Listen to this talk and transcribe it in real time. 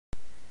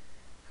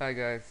Hi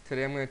guys,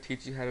 today I'm going to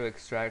teach you how to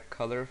extract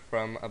color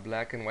from a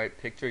black and white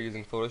picture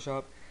using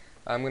Photoshop.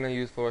 I'm going to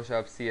use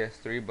Photoshop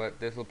CS3, but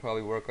this will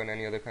probably work on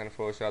any other kind of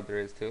Photoshop there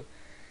is too.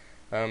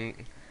 Um,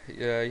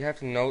 you have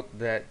to note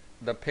that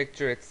the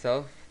picture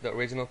itself, the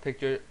original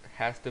picture,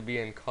 has to be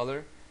in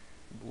color.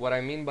 What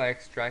I mean by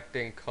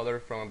extracting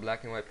color from a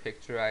black and white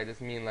picture, I just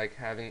mean like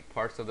having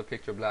parts of the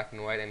picture black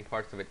and white and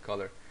parts of it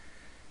color.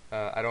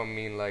 I don't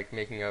mean like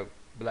making a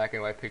black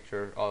and white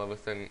picture all of a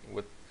sudden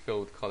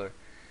filled with color.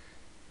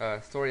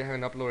 Sorry I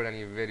haven't uploaded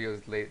any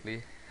videos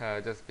lately,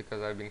 just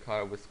because I've been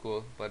caught up with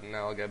school, but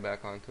now I'll get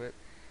back onto it.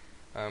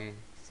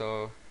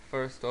 So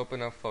first open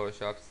up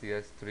Photoshop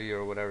CS3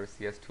 or whatever,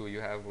 CS2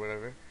 you have,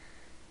 whatever,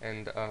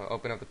 and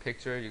open up the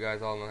picture. You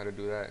guys all know how to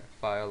do that.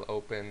 File,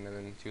 open, and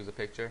then choose a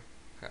picture.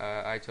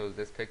 I chose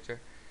this picture.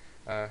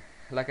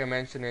 Like I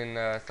mentioned in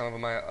some of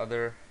my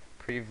other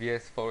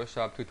previous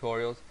Photoshop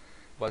tutorials,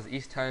 was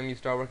each time you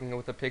start working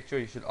with a picture,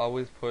 you should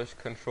always push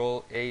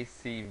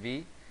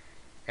Ctrl-A-C-V,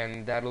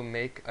 and that'll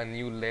make a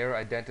new layer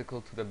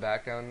identical to the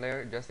background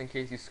layer. Just in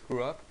case you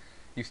screw up,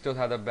 you still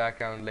have the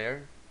background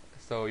layer,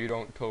 so you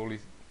don't totally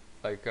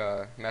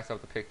mess up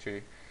the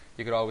picture.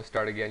 You could always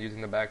start again using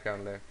the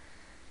background layer.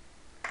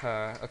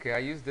 Okay, I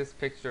used this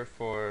picture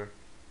for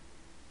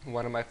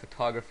one of my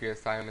photography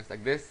assignments.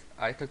 Like this,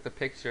 I took the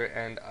picture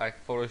and I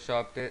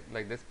photoshopped it.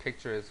 Like this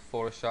picture is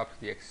photoshopped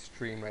to the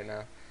extreme right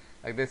now.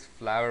 Like this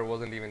flower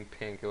wasn't even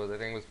pink. I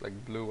think it was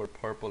like blue or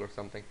purple or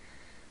something.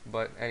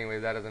 But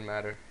anyway, that doesn't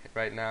matter.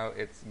 Right now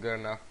it's good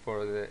enough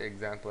for the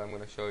example I'm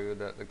going to show you,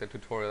 the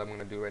tutorial I'm going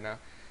to do right now.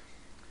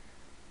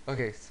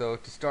 Okay, so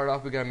to start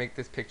off, we got to make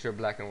this picture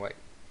black and white.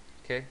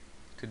 Okay,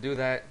 to do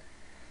that,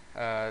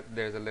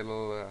 there's a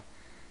little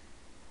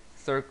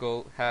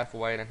circle, half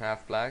white and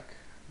half black,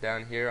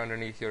 down here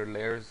underneath your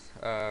layers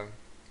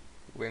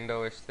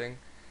window-ish thing.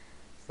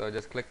 So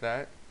just click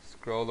that,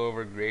 scroll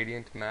over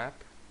gradient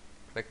map,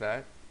 click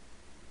that,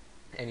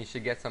 and you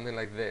should get something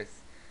like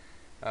this.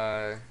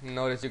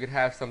 Notice you could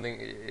have something,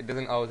 it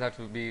doesn't always have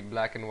to be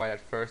black and white at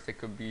first, it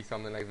could be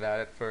something like that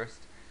at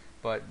first,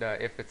 but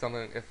if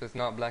it's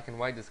not black and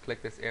white, just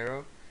click this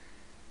arrow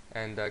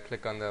and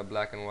click on the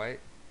black and white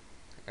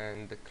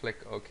and click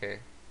OK.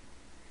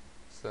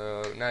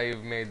 So now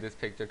you've made this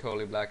picture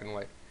totally black and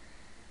white.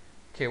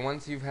 Okay,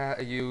 once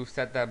you've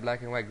set that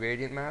black and white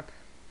gradient map,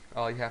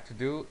 all you have to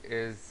do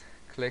is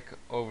click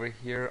over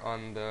here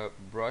on the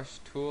brush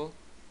tool.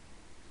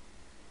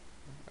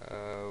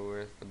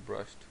 Where's the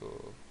brush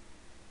tool?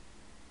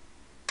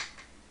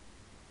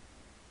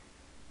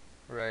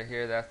 Right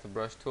here, that's the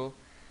brush tool.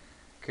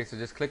 Okay, so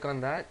just click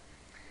on that,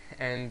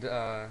 and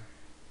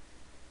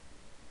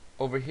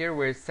over here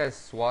where it says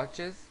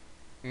swatches,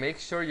 make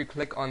sure you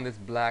click on this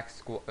black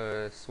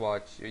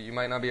swatch. You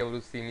might not be able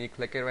to see me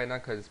click it right now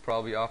because it's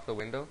probably off the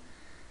window,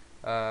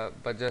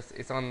 but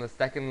it's on the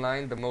second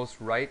line, the most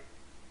right.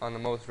 On the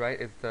most right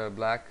is the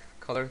black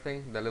color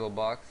thing, the little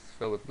box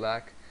filled with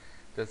black.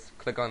 Just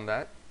click on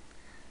that.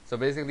 So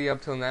basically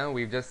up till now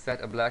we've just set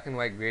a black and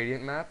white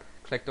gradient map,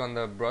 clicked on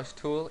the brush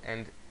tool,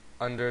 and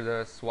under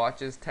the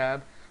swatches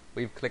tab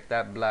we've clicked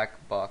that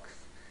black box.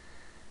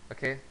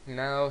 Okay,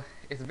 now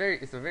it's a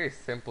very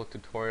simple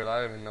tutorial.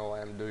 I don't even know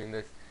why I'm doing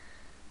this,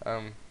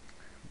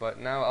 but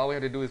now all we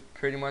have to do is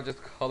pretty much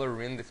just color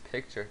in this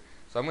picture.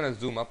 So I'm gonna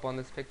zoom up on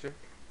this picture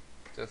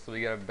just so we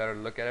get a better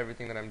look at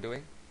everything that I'm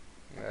doing.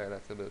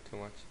 That's a bit too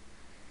much.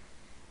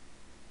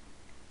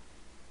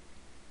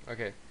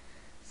 Okay,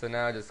 so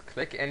now just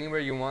click anywhere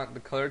you want the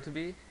color to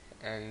be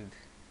and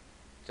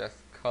just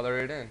color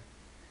it in,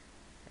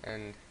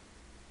 and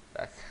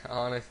that's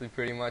honestly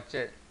pretty much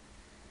it.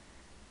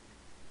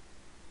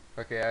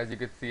 Okay, as you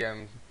can see,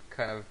 I'm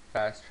kind of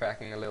fast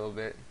tracking a little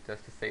bit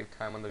just to save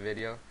time on the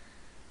video,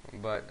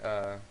 but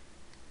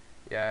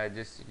yeah,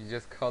 you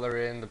just color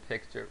in the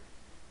picture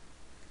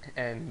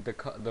and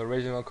the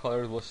original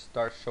colors will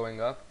start showing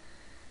up.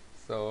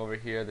 So over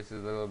here this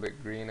is a little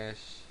bit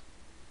greenish,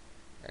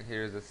 and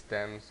here's the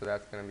stem, so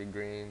that's gonna be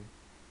green.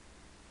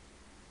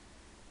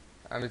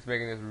 I'm just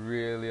making this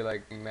really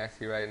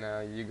messy right now.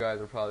 You guys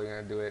are probably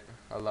gonna do it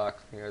a lot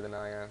cleaner than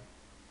I am.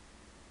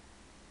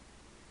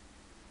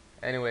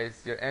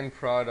 Anyways, your end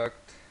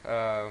product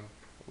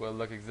will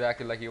look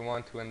exactly like you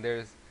want to, and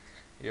there's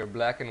your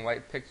black and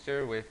white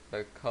picture with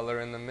the color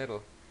in the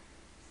middle.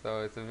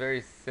 So it's a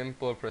very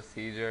simple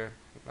procedure,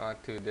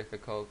 not too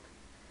difficult.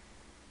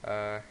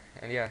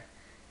 And yeah,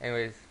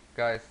 anyways,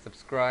 guys,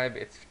 subscribe.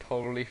 It's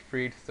totally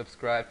free to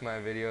subscribe to my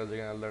videos.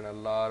 You're gonna learn a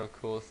lot of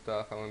cool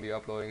stuff. I'm gonna be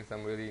uploading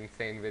some really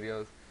insane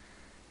videos,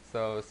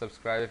 so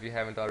subscribe if you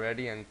haven't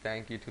already, and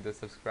thank you to the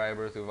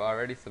subscribers who've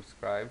already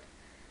subscribed.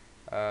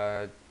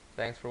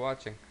 Thanks for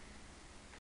watching.